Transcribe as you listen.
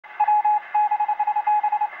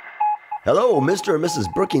Hello, Mr. and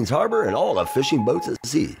Mrs. Brookings Harbor and all the fishing boats at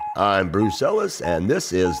sea. I'm Bruce Ellis, and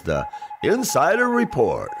this is the Insider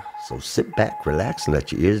Report. So sit back, relax, and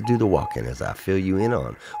let your ears do the walking as I fill you in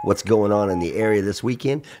on what's going on in the area this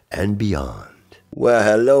weekend and beyond. Well,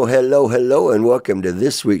 hello, and welcome to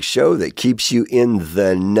this week's show that keeps you in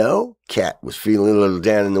the know. Kat was feeling a little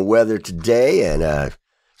down in the weather today, and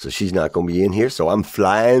so she's not going to be in here, so I'm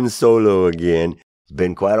flying solo again. It's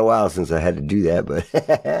been quite a while since I had to do that,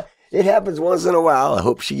 but it happens once in a while. I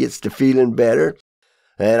hope she gets to feeling better.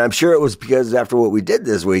 And I'm sure it was because after what we did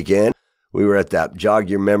this weekend, we were at that Jog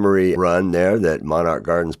Your Memory run there that Monarch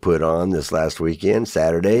Gardens put on this last weekend,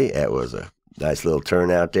 Saturday. It was a nice little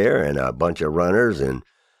turnout there and a bunch of runners. And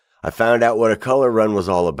I found out what a color run was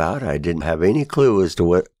all about. I didn't have any clue as to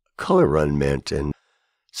what color run meant. And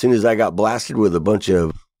as soon as I got blasted with a bunch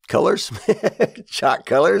of colors, chalk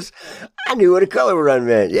colors, I knew what a color run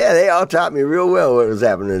meant. Yeah, they all taught me real well what was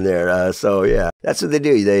happening there. So yeah, that's what they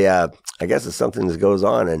do. They, I guess it's something that goes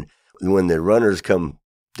on. And when the runners come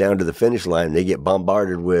down to the finish line, they get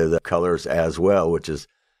bombarded with colors as well, which is,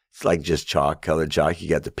 it's like just chalk, colored chalk. You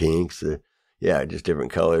got the pinks, just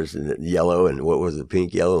different colors, and yellow, and what was it,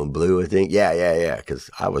 pink, yellow, and blue, I think. Yeah, because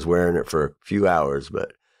I was wearing it for a few hours,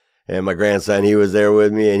 and my grandson, he was there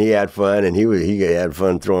with me, and he had fun, and he had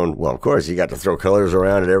fun throwing, well, of course, he got to throw colors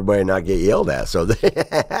around at everybody and not get yelled at. So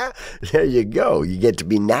there you go. You get to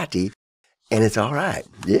be naughty, and it's all right.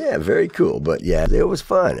 Yeah, very cool. But yeah, it was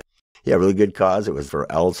fun. Yeah, really good cause. It was for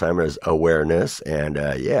Alzheimer's awareness, and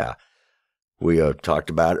we talked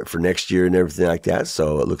about it for next year and everything like that.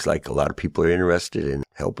 So it looks like a lot of people are interested in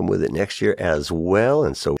helping with it next year as well.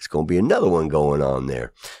 And so it's going to be another one going on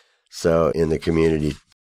there. So in the community,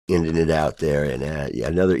 ending it out there, and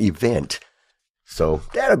another event. So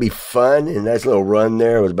that'll be fun. And nice little run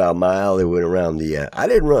there. It was about a mile. They went around the, I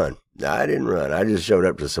didn't run. I just showed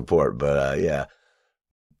up to support. But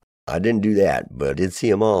I didn't do that, but I did see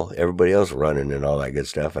them all, everybody else running and all that good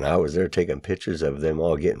stuff. And I was there taking pictures of them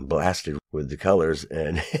all getting blasted with the colors.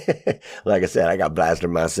 And like I said, I got blasted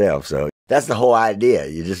myself. So that's the whole idea.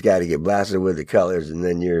 You just got to get blasted with the colors, and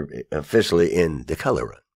then you're officially in the color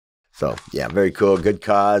run. So yeah, very cool. Good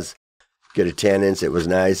cause, good attendance. It was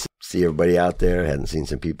nice to see everybody out there. Hadn't seen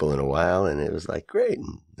some people in a while, and it was like great.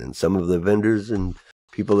 And some of the vendors and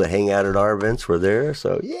people that hang out at our events were there.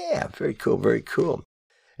 So yeah, very cool, very cool.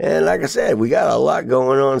 And like I said, we got a lot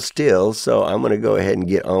going on still, so I'm going to go ahead and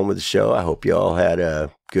get on with the show. I hope you all had a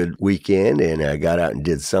good weekend and got out and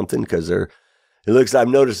did something, because it looks, I'm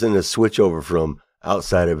noticing a switch over from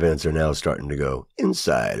outside events are now starting to go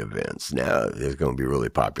inside events. Now they're going to be really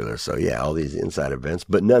popular. So yeah, all these inside events,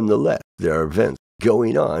 but nonetheless, there are events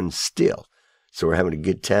going on still. So we're having a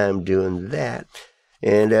good time doing that.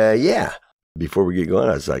 And before we get going,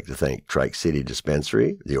 I'd like to thank Trike City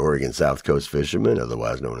Dispensary, the Oregon South Coast Fishermen,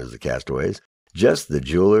 otherwise known as the Castaways, Just the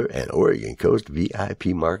Jeweler, and Oregon Coast VIP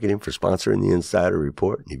Marketing for sponsoring the Insider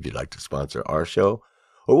Report. And if you'd like to sponsor our show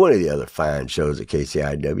or one of the other fine shows at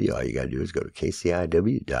KCIW, all you got to do is go to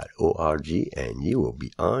kciw.org and you will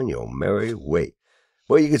be on your merry way.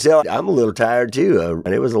 Well, you can tell I'm a little tired too.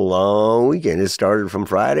 And it was a long weekend. It started from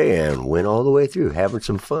Friday and went all the way through, having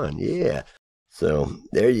some fun. Yeah. So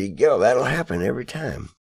there you go. That'll happen every time.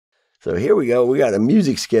 So here we go. We got a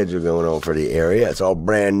music schedule going on for the area. It's all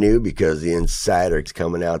brand new because the Insider is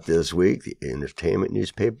coming out this week, the entertainment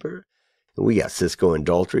newspaper. And we got Cisco and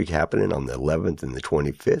Daltrey happening on the 11th and the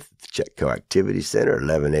 25th at the Chetco Activity Center,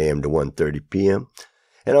 11 a.m. to 1:30 p.m.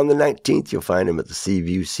 And on the 19th, you'll find them at the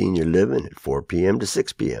Seaview Senior Living at 4 p.m. to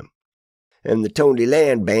 6 p.m. And the Tony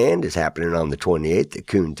Land Band is happening on the 28th at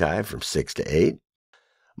Coontie from 6 to 8.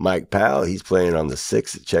 Mike Powell, he's playing on the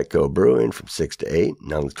 6th at Chetco Brewing from 6 to 8.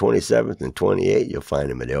 And on the 27th and 28th, you'll find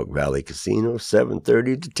him at Elk Valley Casino,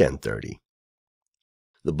 7:30 to 10:30.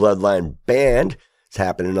 The Bloodline Band is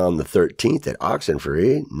happening on the 13th at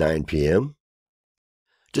Oxenfree, 9 p.m.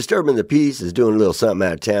 Disturbing the Peace is doing a little something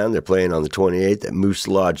out of town. They're playing on the 28th at Moose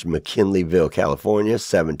Lodge, McKinleyville, California,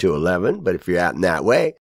 7 to 11. But if you're out in that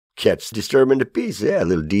way, catch Disturbing the Peace. Yeah, a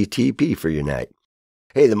little DTP for your night.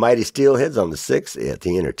 Hey, the Mighty Steelheads on the 6th at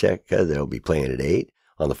the Interteca, they'll be playing at 8.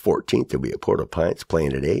 On the 14th, they'll be at Portal Pints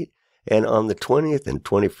playing at 8. And on the 20th and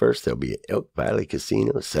 21st, they'll be at Elk Valley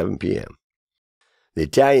Casino at 7 p.m. The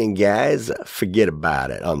Italian Guys, forget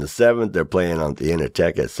about it. On the 7th, they're playing on the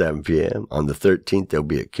Interteca at 7 p.m. On the 13th, they'll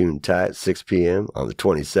be at Coontie at 6 p.m. On the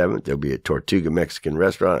 27th, they'll be at Tortuga Mexican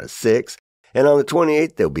Restaurant at 6. And on the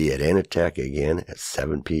 28th, they'll be at Interteca again at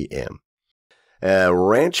 7 p.m.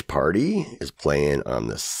 Ranch Party is playing on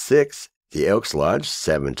the 6th, the Elks Lodge,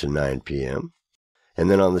 7 to 9 p.m. And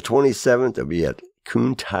then on the 27th, they'll be at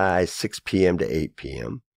Coontie, 6 p.m. to 8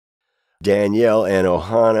 p.m. Danielle and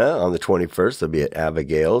Ohana on the 21st. They'll be at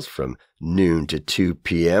Abigail's from noon to 2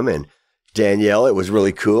 p.m. And Danielle, it was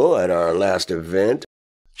really cool at our last event.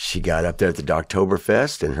 She got up there at the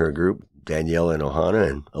Dogtoberfest and her group, Danielle and Ohana,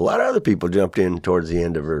 and a lot of other people jumped in towards the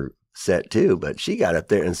end of her set too. But she got up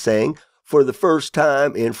there and sang for the first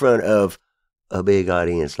time in front of a big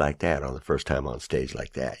audience like that, on the first time on stage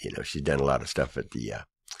like that. You know, she's done a lot of stuff at the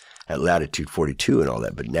at Latitude 42 and all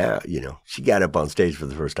that, but now, you know, she got up on stage for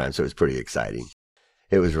the first time, so it was pretty exciting.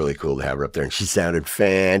 It was really cool to have her up there, and she sounded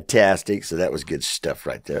fantastic, so that was good stuff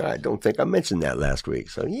right there. I don't think I mentioned that last week,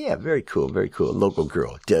 so yeah, very cool, very cool. Local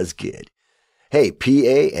girl, does good. Hey,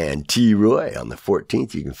 PA and T-Roy on the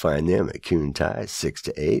 14th, you can find them at Coontie, 6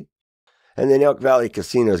 to 8. And then Elk Valley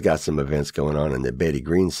Casino's got some events going on in the Betty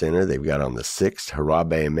Green Center. They've got on the 6th,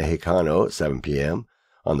 Jarabe and Mexicano at 7 p.m.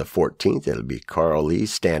 On the 14th, it'll be Carl Lee,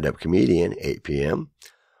 stand-up comedian, 8 p.m.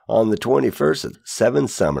 On the 21st, Seven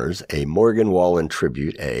Summers, a Morgan Wallen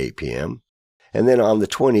tribute at 8 p.m. And then on the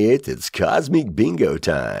 28th, it's Cosmic Bingo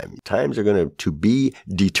time. Times are going to be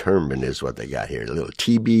determined is what they got here. A little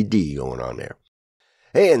TBD going on there.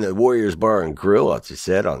 Hey, and the Warriors Bar and Grill, as I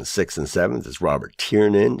said, on the 6th and 7th, it's Robert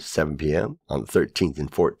Tiernan, 7 p.m. On the 13th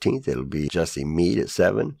and 14th, it'll be Jesse Mead at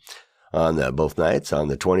 7. On both nights, on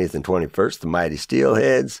the 20th and 21st, the Mighty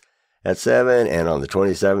Steelheads at 7. And on the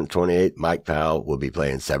 27th, 28th, Mike Powell will be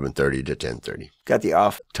playing 7:30 to 10:30. Got the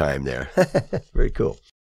off time there. Very cool.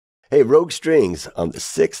 Hey, Rogue Strings, on the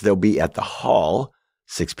 6th, they'll be at the Hall,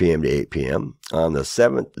 6 p.m. to 8 p.m. On the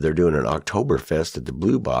 7th, they're doing an Oktoberfest at the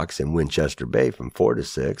Blue Box in Winchester Bay from 4 to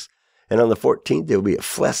 6. And on the 14th, they'll be at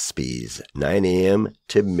Flespy's, 9 a.m.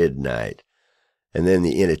 to midnight. And then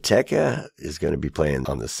the Inateca is going to be playing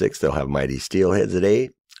on the 6th. They'll have Mighty Steelheads at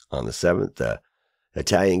 8. On the 7th, the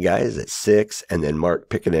Italian Guys at 6. And then Mark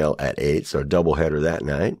Piccanell at 8. So a doubleheader that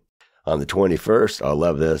night. On the 21st, I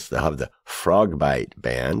love this, they'll have the Frogbite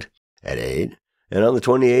Band at 8. And on the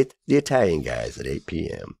 28th, the Italian Guys at 8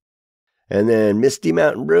 p.m. And then Misty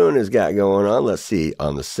Mountain Brewing has got going on. Let's see.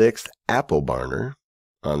 On the 6th, Apple Barner.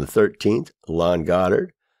 On the 13th, Lon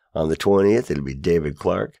Goddard. On the 20th, it'll be David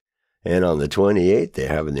Clark. And on the 28th, they're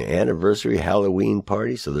having their anniversary Halloween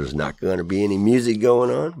party, so there's not going to be any music going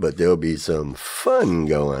on, but there'll be some fun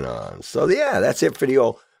going on. So, yeah, that's it for the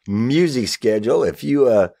old music schedule. If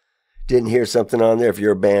you didn't hear something on there, if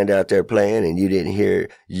you're a band out there playing and you didn't hear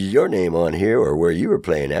your name on here or where you were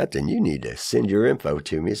playing at, then you need to send your info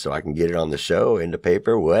to me so I can get it on the show, in the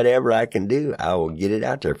paper, whatever I can do, I will get it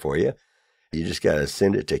out there for you. You just got to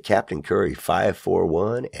send it to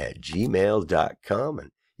CaptainCurry541@gmail.com, and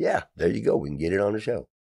yeah, there you go. We can get it on the show.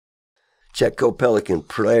 Chetco Pelican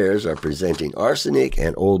Players are presenting Arsenic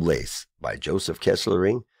and Old Lace by Joseph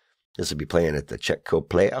Kesslering. This will be playing at the Chetco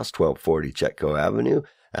Playhouse, 1240 Chetco Avenue.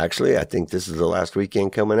 Actually, I think this is the last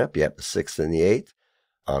weekend coming up. Yep, the 6th and the 8th.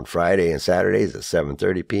 On Friday and Saturdays at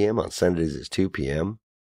 7:30 p.m. On Sundays it's 2 p.m.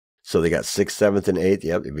 So they got 6th, 7th, and 8th.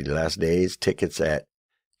 Yep, it'll be the last days. Tickets at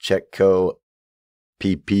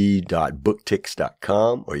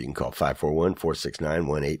chetcopp.booktix.com, or you can call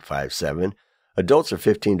 541-469-1857. Adults are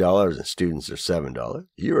 $15 and students are $7.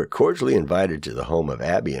 You are cordially invited to the home of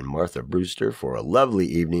Abby and Martha Brewster for a lovely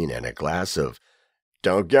evening and a glass of,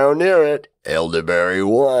 don't go near it, elderberry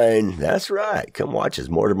wine. That's right. Come watch as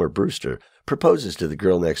Mortimer Brewster proposes to the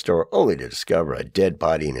girl next door only to discover a dead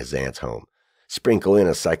body in his aunt's home. Sprinkle in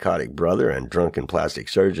a psychotic brother and drunken plastic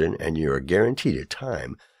surgeon, and you are guaranteed a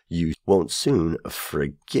time you won't soon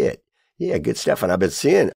forget. Yeah, good stuff. And I've been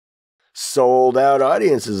seeing sold out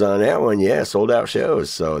audiences on that one. Yeah, sold out shows.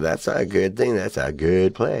 So that's a good thing. That's a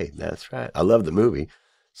good play. That's right. I love the movie.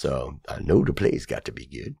 So I know the play's got to be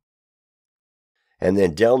good. And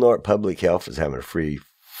then Del Norte Public Health is having a free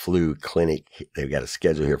flu clinic. They've got a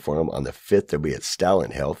schedule here for them. On the 5th, they'll be at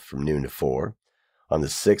Stalin Health from noon to 4. On the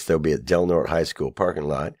 6th, they'll be at Del Norte High School parking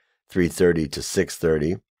lot, 3:30 to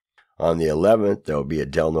 6:30. On the 11th, they'll be at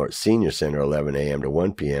Del Norte Senior Center, 11 a.m. to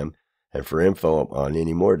 1 p.m. And for info on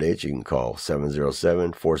any more dates, you can call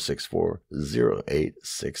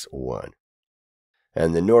 707-464-0861.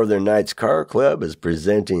 And the Northern Nights Car Club is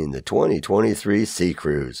presenting the 2023 Sea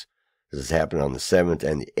Cruise. This is happening on the 7th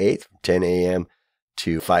and the 8th, from 10 a.m.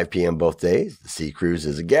 to 5 p.m. both days. The Sea Cruise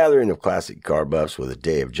is a gathering of classic car buffs with a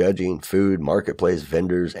day of judging, food, marketplace,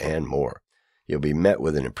 vendors, and more. You'll be met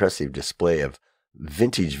with an impressive display of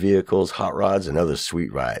vintage vehicles, hot rods, and other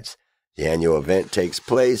sweet rides. The annual event takes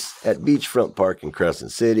place at Beachfront Park in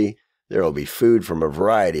Crescent City. There will be food from a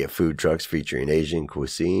variety of food trucks featuring Asian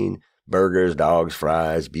cuisine, burgers, dogs,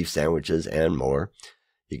 fries, beef sandwiches, and more.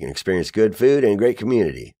 You can experience good food and a great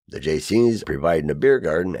community. The JC's providing a beer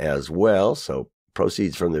garden as well, so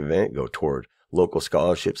proceeds from the event go toward local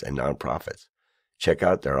scholarships, and nonprofits. Check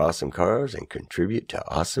out their awesome cars and contribute to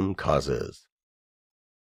awesome causes.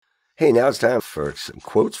 Hey, now it's time for some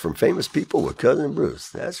quotes from famous people with Cousin Bruce.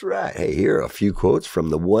 That's right. Hey, here are a few quotes from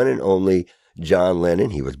the one and only John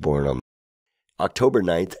Lennon. He was born on October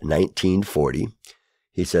 9th, 1940.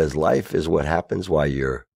 He says, "Life is what happens while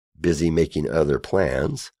you're busy making other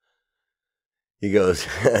plans." He goes,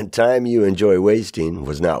 "Time you enjoy wasting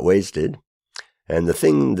was not wasted. And the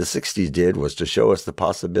thing the 60s did was to show us the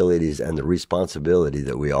possibilities and the responsibility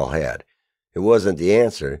that we all had. It wasn't the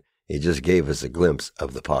answer. It just gave us a glimpse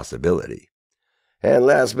of the possibility." And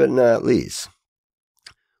last but not least,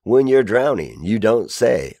 when you're drowning, you don't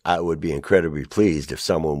say, "I would be incredibly pleased if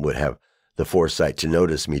someone would have the foresight to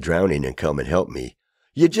notice me drowning and come and help me."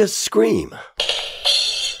 You just scream.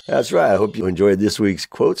 That's right. I hope you enjoyed this week's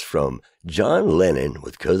quotes from John Lennon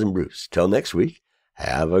with Cousin Bruce. Till next week,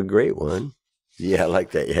 have a great one. Yeah, I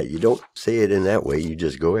like that. Yeah, you don't say it in that way. You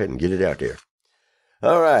just go ahead and get it out there.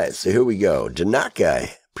 All right, so here we go. Tanaka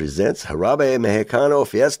presents Jarabe, Mexicano,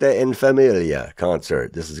 Fiesta, and Familia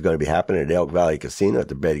concert. This is going to be happening at Elk Valley Casino at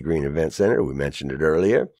the Betty Green Event Center. We mentioned it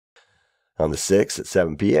earlier. On the 6th at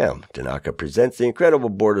 7 p.m., Tanaka presents the incredible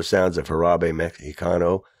border sounds of Jarabe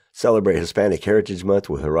Mexicano. Celebrate Hispanic Heritage Month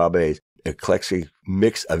with Jarabe's eclectic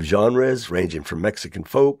mix of genres ranging from Mexican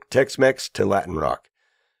folk, Tex-Mex to Latin rock,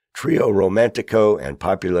 trio romantico, and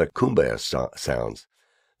popular cumbia sounds.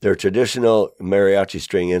 Their traditional mariachi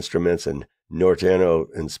string instruments and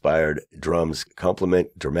norteño-inspired drums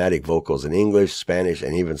complement dramatic vocals in English, Spanish,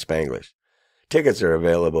 and even Spanglish. Tickets are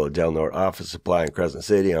available at Del Norte Office Supply in Crescent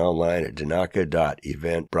City, online at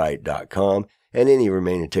tanaka.eventbrite.com, and any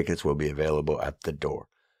remaining tickets will be available at the door.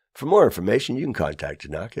 For more information, you can contact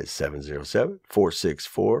Tanaka at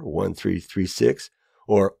 707-464-1336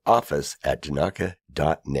 or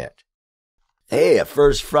office@tanaka.net. Hey, a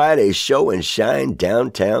First Friday show and shine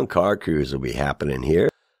downtown car cruise will be happening here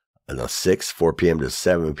on the 6th, 4 p.m. to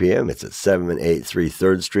 7 p.m. It's at 783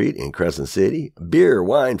 3rd Street in Crescent City. Beer,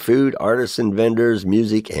 wine, food, artisan vendors,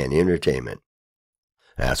 music, and entertainment.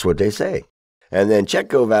 That's what they say. And then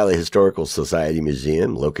Chetco Valley Historical Society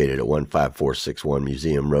Museum, located at 15461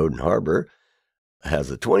 Museum Road in Harbor, has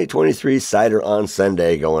the 2023 Cider on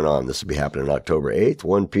Sunday going on. This will be happening October 8th,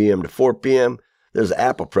 1 p.m. to 4 p.m. There's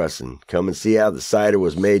apple pressing. Come and see how the cider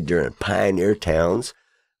was made during pioneer towns.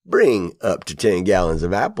 Bring up to 10 gallons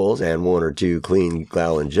of apples and 1 or 2 clean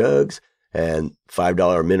gallon jugs and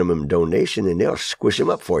 $5 minimum donation, and they'll squish them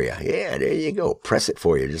up for you. Yeah, there you go. Press it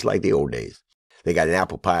for you, just like the old days. They got an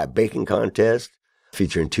apple pie baking contest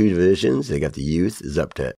featuring 2 divisions. They got the youth is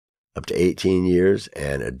up to 18 years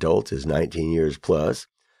and adult is 19 years plus.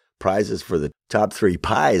 Prizes for the top 3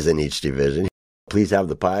 pies in each division. Please have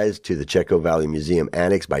the pies to the Chetco Valley Museum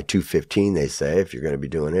Annex by 2:15, they say, if you're going to be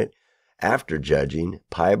doing it. After judging,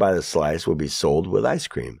 pie by the slice will be sold with ice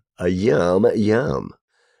cream. A yum, yum.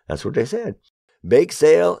 That's what they said. Bake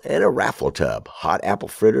sale and a raffle tub. Hot apple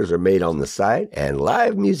fritters are made on the site, and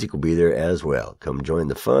live music will be there as well. Come join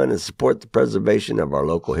the fun and support the preservation of our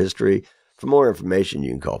local history. For more information, you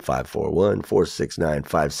can call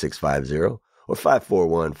 541-469-5650 or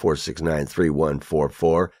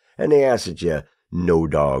 541-469-3144. And they ask that you, no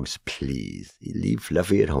dogs, please. Leave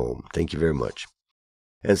Fluffy at home. Thank you very much.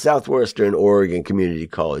 And Southwestern Oregon Community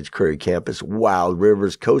College Curry Campus Wild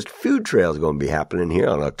Rivers Coast Food Trail is going to be happening here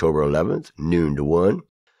on October 11th, noon to 1.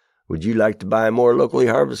 Would you like to buy more locally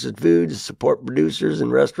harvested food to support producers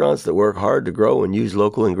and restaurants that work hard to grow and use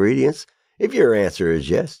local ingredients? If your answer is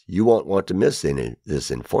yes, you won't want to miss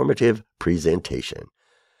this informative presentation.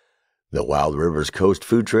 The Wild Rivers Coast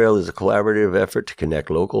Food Trail is a collaborative effort to connect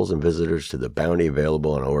locals and visitors to the bounty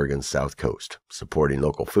available on Oregon's South Coast. Supporting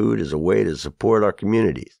local food is a way to support our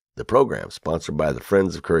communities. The program, sponsored by the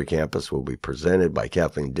Friends of Curry Campus, will be presented by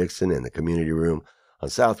Kathleen Dixon in the community room on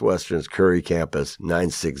Southwestern's Curry Campus,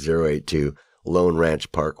 96082 Lone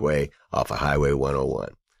Ranch Parkway off of Highway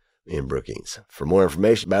 101 in Brookings. For more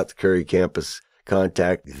information about the Curry Campus,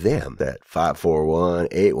 contact them at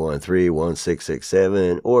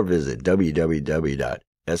 541-813-1667 or visit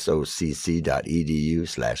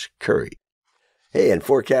www.socc.edu/curry. Hey, and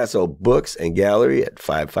Forecastle Books and Gallery at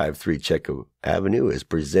 553 Chetco Avenue is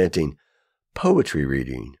presenting poetry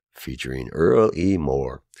reading featuring Earl E.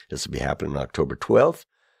 Moore. This will be happening October 12th,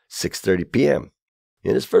 6:30 p.m.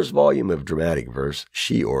 In his first volume of dramatic verse,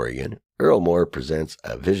 She, Oregon, Earl Moore presents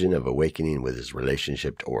a vision of awakening with his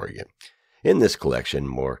relationship to Oregon. In this collection,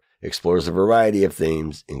 Moore explores a variety of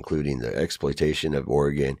themes, including the exploitation of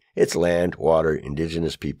Oregon, its land, water,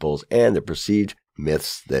 indigenous peoples, and the perceived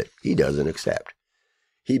myths that he doesn't accept.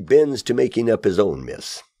 He bends to making up his own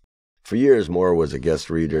myths. For years, Moore was a guest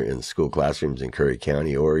reader in school classrooms in Curry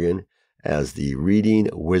County, Oregon, as the Reading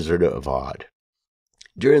Wizard of Oz.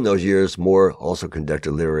 During those years, Moore also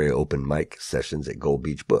conducted literary open mic sessions at Gold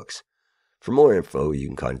Beach Books. For more info, you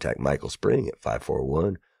can contact Michael Spring at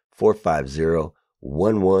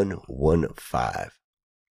 541-450-1115.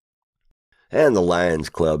 And the Lions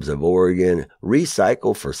Clubs of Oregon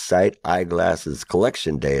Recycle for Sight Eyeglasses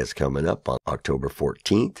Collection Day is coming up on October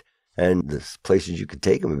 14th. And the places you could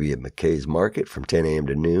take them would be at McKay's Market from 10 a.m.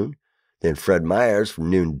 to noon, then Fred Meyer's from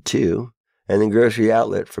noon to 2, and then Grocery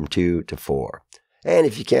Outlet from 2 to 4. And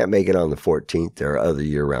if you can't make it on the 14th, there are other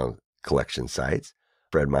year-round collection sites.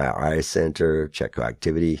 Fred Meyer Eye Center, Chetco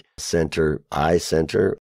Activity Center, Eye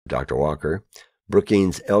Center, Dr. Walker,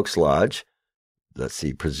 Brookings Elks Lodge,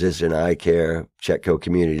 Precision Eye Care, Chetco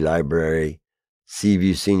Community Library,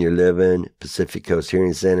 Seaview Senior Living, Pacific Coast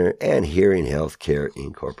Hearing Center, and Hearing Health Care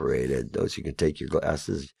Incorporated. Those you can take your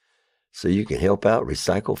glasses so you can help out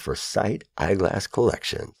Recycle for Sight Eyeglass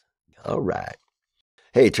Collections. All right.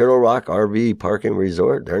 Hey, Turtle Rock RV Parking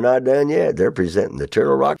Resort, they're not done yet. They're presenting the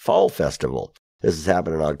Turtle Rock Fall Festival. This is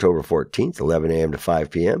happening October 14th, 11 a.m. to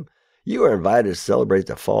 5 p.m. You are invited to celebrate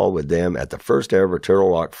the fall with them at the first ever Turtle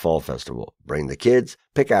Rock Fall Festival. Bring the kids,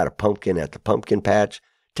 pick out a pumpkin at the pumpkin patch,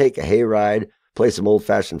 take a hayride, play some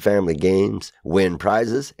old-fashioned family games, win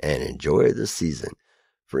prizes, and enjoy the season.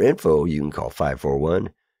 For info, you can call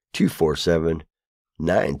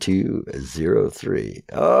 541-247-9203.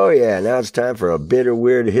 Oh, yeah, now it's time for a bit of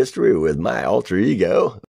weird history with my alter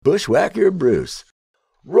ego, Bushwhacker Bruce.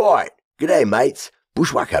 Right, g'day, mates.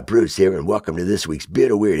 Bushwhacker Bruce here, and welcome to this week's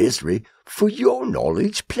bit of weird history for your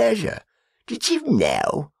knowledge pleasure. Did you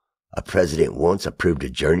know a president once approved a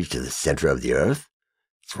journey to the center of the earth?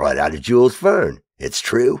 It's right out of Jules Verne. It's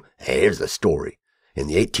true, and here's the story. In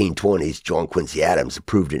the 1820s, John Quincy Adams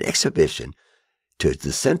approved an expedition to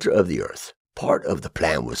the center of the earth. Part of the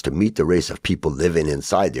plan was to meet the race of people living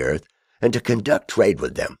inside the earth and to conduct trade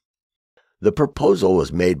with them. The proposal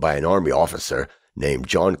was made by an Army officer named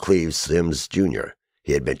John Cleves Sims, Jr.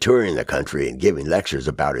 He had been touring the country and giving lectures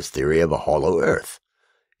about his theory of a hollow earth.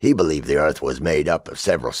 He believed the earth was made up of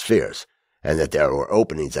several spheres, and that there were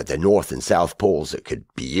openings at the north and south poles that could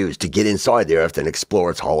be used to get inside the earth and explore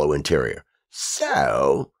its hollow interior.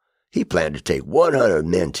 So, he planned to take 100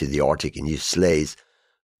 men to the Arctic and use sleighs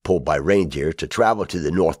pulled by reindeer to travel to the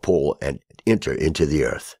North Pole and enter into the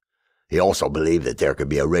earth. He also believed that there could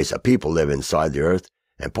be a race of people living inside the earth,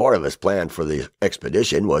 and part of his plan for the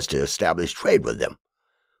expedition was to establish trade with them.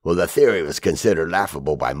 Well, the theory was considered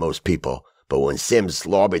laughable by most people, but when Sims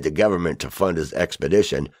lobbied the government to fund his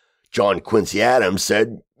expedition, John Quincy Adams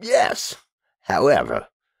said yes. However,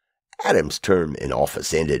 Adams' term in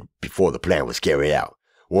office ended before the plan was carried out.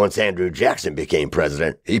 Once Andrew Jackson became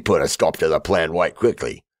president, he put a stop to the plan quite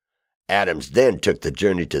quickly. Adams then took the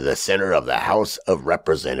journey to the center of the House of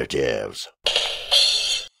Representatives.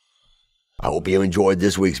 I hope you enjoyed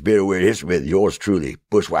this week's Bit of Weird History with yours truly,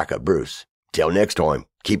 Bushwhacker Bruce. Till next time,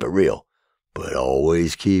 keep it real, but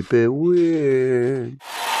always keep it weird.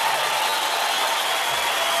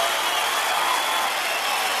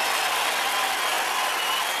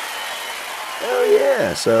 Oh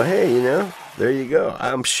yeah, so hey, there you go.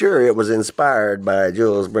 I'm sure it was inspired by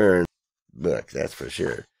Jules Verne's book, that's for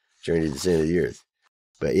sure. Journey to the Center of the Earth.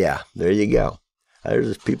 But yeah, there you go.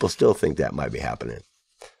 There's people still think that might be happening.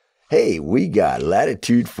 Hey, we got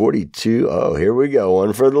Latitude 42. Oh, here we go.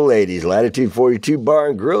 One for the ladies. Latitude 42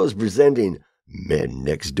 Bar and Grill is presenting Men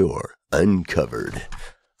Next Door Uncovered.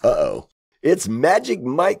 Uh-oh. It's Magic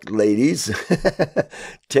Mike, ladies.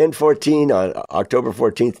 10/14 on October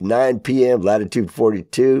 14th, 9 p.m., Latitude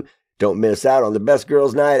 42. Don't miss out on the best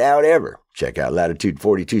girls' night out ever. Check out Latitude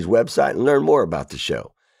 42's website and learn more about the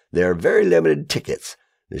show. There are very limited tickets.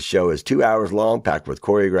 The show is 2 hours long, packed with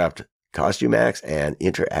choreographed costume acts and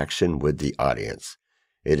interaction with the audience.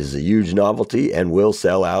 It is a huge novelty and will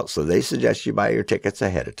sell out, so they suggest you buy your tickets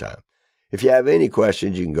ahead of time. If you have any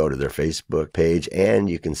questions, you can go to their Facebook page and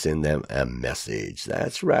you can send them a message.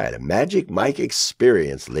 That's right, a Magic Mike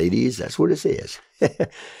experience, ladies. That's what it is.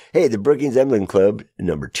 Hey, the Brookings Emblem Club,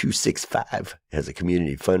 number 265, has a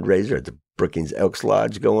community fundraiser at the Brookings Elks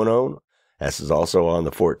Lodge going on. This is also on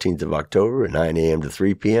the 14th of October at 9 a.m. to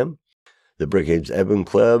 3 p.m. The Brookings Emblem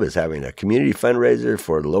Club is having a community fundraiser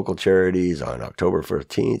for local charities on October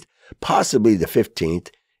 15th, possibly the 15th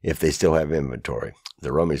if they still have inventory.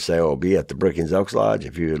 The rummage sale will be at the Brookings Elks Lodge.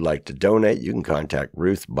 If you would like to donate, you can contact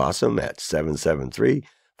Ruth Bossum at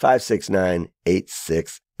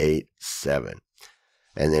 773-569-8687.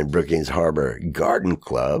 And then Brookings Harbor Garden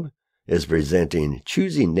Club is presenting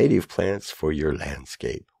Choosing Native Plants for Your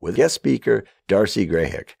Landscape with guest speaker Darcy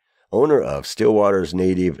Grayhick. owner of Stillwater's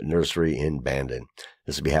Native Nursery in Bandon.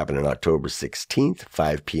 This will be happening October 16th,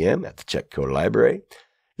 5 p.m. at the Chetco Library.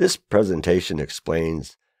 This presentation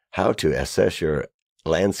explains how to assess your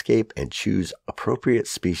landscape and choose appropriate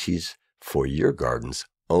species for your garden's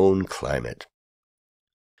own climate.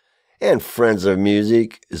 And Friends of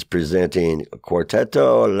Music is presenting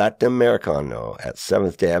Quarteto Latinoamericano at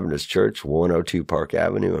 7th Day Adventist Church, 102 Park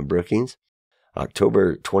Avenue in Brookings,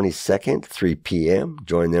 October 22nd, 3 p.m.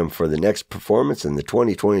 Join them for the next performance in the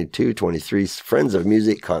 2022-23 Friends of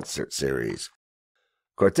Music concert series.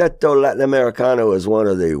 Quarteto Latinoamericano is one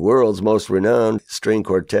of the world's most renowned string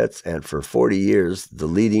quartets and for 40 years the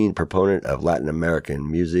leading proponent of Latin American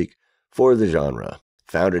music for the genre.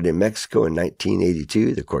 Founded in Mexico in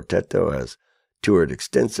 1982, the Quarteto has toured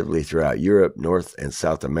extensively throughout Europe, North and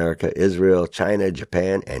South America, Israel, China,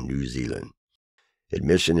 Japan, and New Zealand.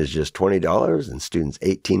 Admission is just $20, and students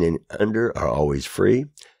 18 and under are always free.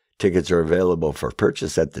 Tickets are available for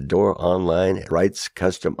purchase at the door, online at Wright's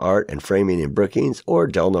Custom Art and Framing in Brookings or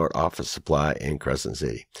Del Norte Office Supply in Crescent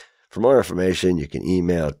City. For more information, you can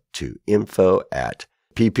email to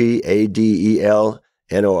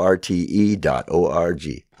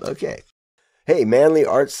info@ppadelnorte.org. Okay. Hey, Manly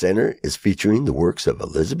Arts Center is featuring the works of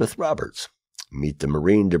Elizabeth Roberts. Meet the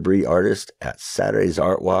marine debris artist at Saturday's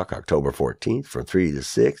Art Walk, October 14th from 3 to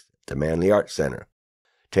 6 at the Manly Arts Center.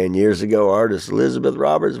 10 years ago, artist Elizabeth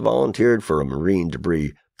Roberts volunteered for a marine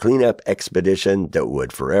debris cleanup expedition that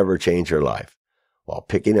would forever change her life. While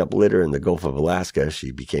picking up litter in the Gulf of Alaska,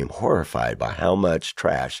 she became horrified by how much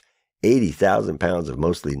trash, 80,000 pounds of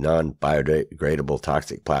mostly non-biodegradable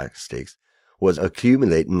toxic plastics, was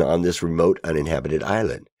accumulating on this remote uninhabited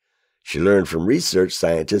island. She learned from research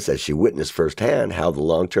scientists as she witnessed firsthand how the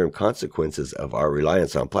long-term consequences of our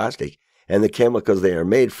reliance on plastic and the chemicals they are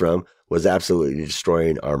made from was absolutely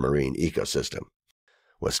destroying our marine ecosystem.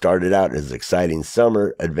 What started out as an exciting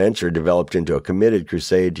summer adventure developed into a committed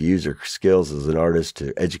crusade to use her skills as an artist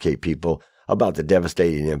to educate people about the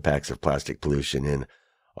devastating impacts of plastic pollution in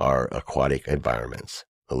our aquatic environments.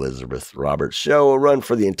 Elizabeth Roberts' show will run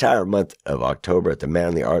for the entire month of October at the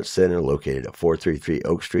Manly Arts Center located at 433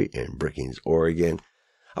 Oak Street in Brookings, Oregon.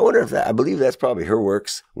 I wonder if I believe that's probably her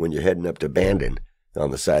works when you're heading up to Bandon.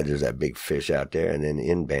 On the side, there's that big fish out there, and then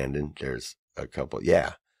in Bandon, there's a couple.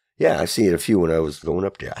 Yeah, I seen a few when I was going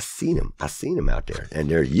up there. I seen them out there, and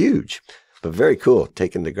they're huge, but very cool,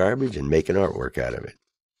 taking the garbage and making artwork out of it.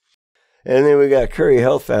 And then we got Curry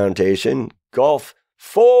Health Foundation Golf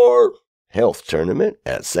for Health Tournament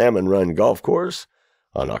at Salmon Run Golf Course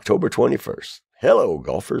on October 21st. Hello,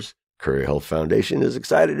 golfers. Curry Health Foundation is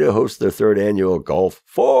excited to host their third annual Golf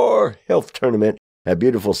for Health Tournament at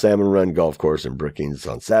beautiful Salmon Run Golf Course in Brookings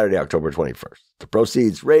on Saturday, October 21st. The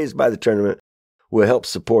proceeds raised by the tournament will help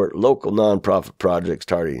support local nonprofit projects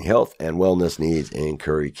targeting health and wellness needs in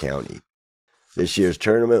Curry County. This year's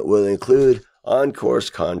tournament will include on-course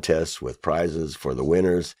contests with prizes for the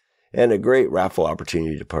winners and a great raffle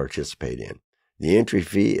opportunity to participate in. The entry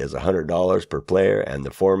fee is $100 per player, and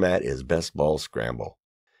the format is best ball scramble.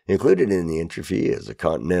 Included in the entry fee is a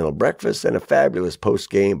continental breakfast and a fabulous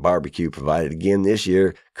post-game barbecue provided again this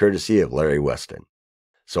year, courtesy of Larry Weston.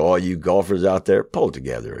 So all you golfers out there, pull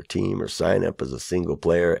together a team or sign up as a single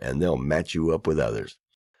player, and they'll match you up with others.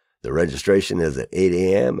 The registration is at 8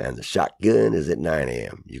 a.m. and the shotgun is at 9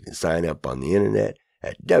 a.m. You can sign up on the internet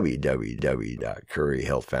at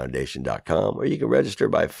www.curryhealthfoundation.com, or you can register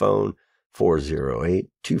by phone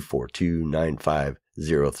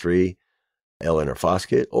 408-242-9503, Eleanor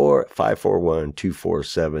Foskett, or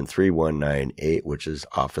 541-247-3198, which is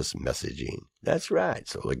office messaging. That's right.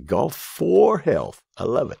 So the Golf for Health. I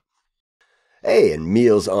love it. Hey, and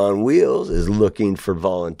Meals on Wheels is looking for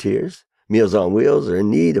volunteers. Meals on Wheels are in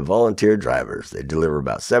need of volunteer drivers. They deliver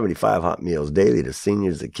about 75 hot meals daily to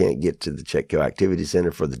seniors that can't get to the Chetco Activity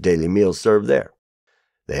Center for the daily meals served there.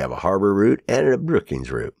 They have a harbor route and a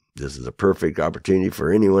Brookings route. This is a perfect opportunity for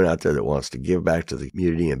anyone out there that wants to give back to the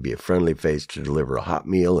community and be a friendly face to deliver a hot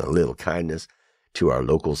meal and a little kindness to our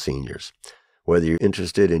local seniors. Whether you're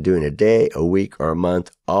interested in doing a day, a week, or a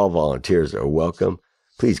month, all volunteers are welcome.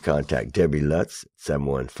 Please contact Debbie Lutz at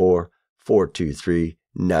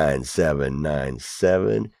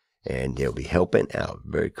 714-423-9797, and they'll be helping out.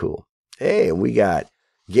 Very cool. Hey, we got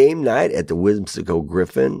game night at the Whimsical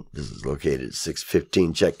Griffin. This is located at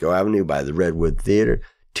 615 Chetco Avenue by the Redwood Theater.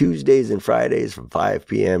 Tuesdays and Fridays from 5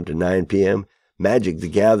 p.m. to 9 p.m. Magic the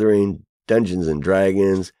Gathering, Dungeons and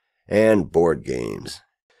Dragons, and board games.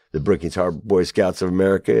 The Brookings Harbor Boy Scouts of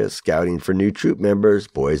America is scouting for new troop members.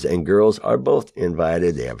 Boys and girls are both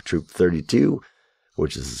invited. They have Troop 32,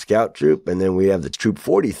 which is the scout troop. And then we have the troop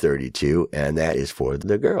 4032, and that is for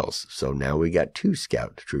the girls. So now we got 2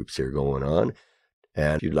 scout troops here going on.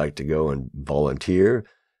 And if you'd like to go and volunteer,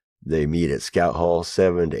 they meet at Scout Hall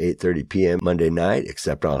 7 to 8:30 p.m. Monday night,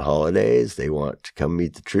 except on holidays. They want to come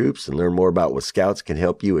meet the troops and learn more about what scouts can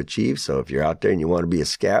help you achieve. So if you're out there and you want to be a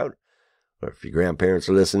scout, or if your grandparents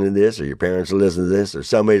are listening to this, or your parents are listening to this, or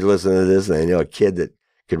somebody's listening to this, and they know a kid that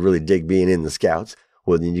could really dig being in the scouts,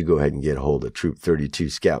 well, then you go ahead and get a hold of Troop 32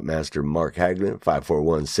 Scoutmaster Mark Haglin,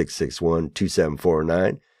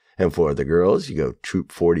 541-661-2749. And for the girls, you go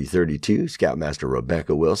Troop 4032 Scoutmaster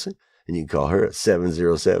Rebecca Wilson, and you can call her at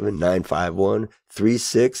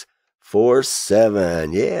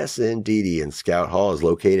 707-951-3647. Yes, indeedy. And Scout Hall is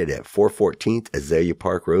located at 414th Azalea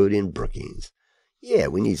Park Road in Brookings. Yeah,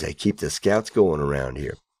 we need to keep the scouts going around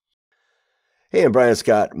here. Hey, and Brian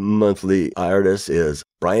Scott monthly artist is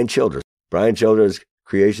Brian Childress. Brian Childress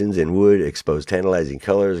creations in wood expose tantalizing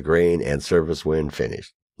colors, grain, and surface when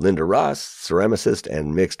finished. Linda Ross, ceramicist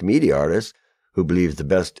and mixed media artist, who believes the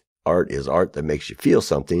best art is art that makes you feel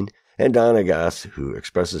something. And Donna Goss, who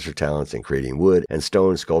expresses her talents in creating wood and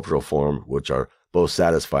stone sculptural form, which are both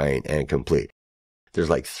satisfying and complete. There's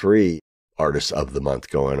like 3 artists of the month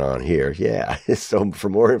going on here. Yeah. So for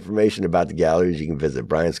more information about the galleries, you can visit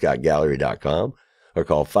brianscottgallery.com or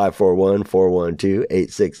call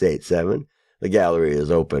 541-412-8687. The gallery is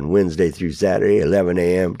open Wednesday through Saturday, 11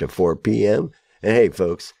 a.m. to 4 p.m. And hey,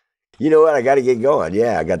 folks, you know what? I got to get going.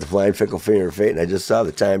 Yeah, I got the Flying Fickle Finger of Fate, and I just saw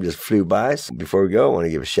the time just flew by. So before we go, I want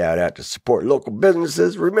to give a shout out to support local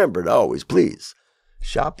businesses. Remember to always, please,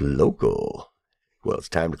 shop local. Well, it's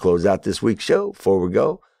time to close out this week's show. Before we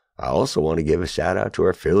go, I also want to give a shout out to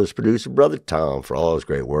our fearless producer, Brother Tom, for all his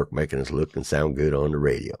great work making us look and sound good on the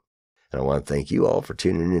radio. And I want to thank you all for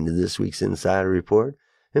tuning into this week's Insider Report.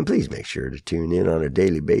 And please make sure to tune in on a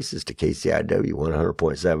daily basis to KCIW 100.7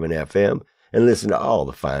 FM and listen to all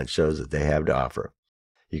the fine shows that they have to offer.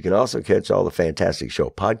 You can also catch all the fantastic show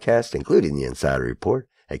podcasts, including the Insider Report,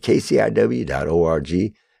 at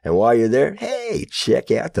kciw.org. And while you're there, hey, check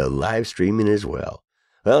out the live streaming as well.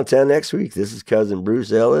 Well, until next week, this is Cousin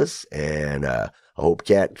Bruce Ellis, and I hope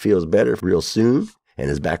Cat feels better real soon and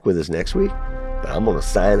is back with us next week. But I'm going to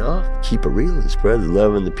sign off, keep it real, and spread the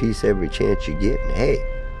love and the peace every chance you get. And hey,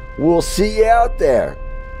 we'll see you out there.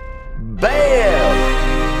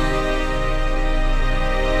 Bam!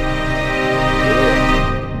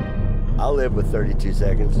 I'll live with 32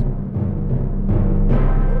 seconds.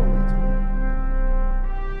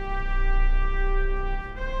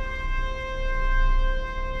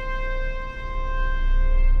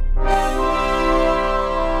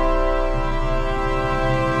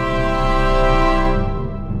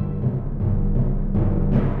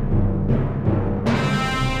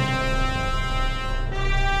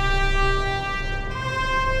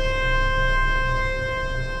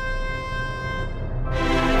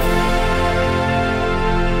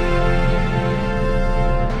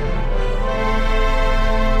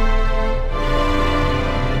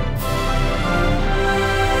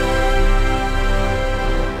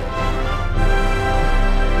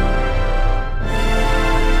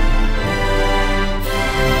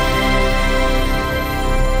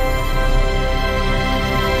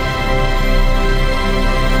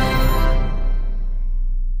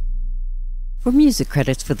 For music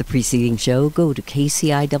credits for the preceding show, go to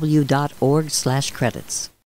kciw.org/credits.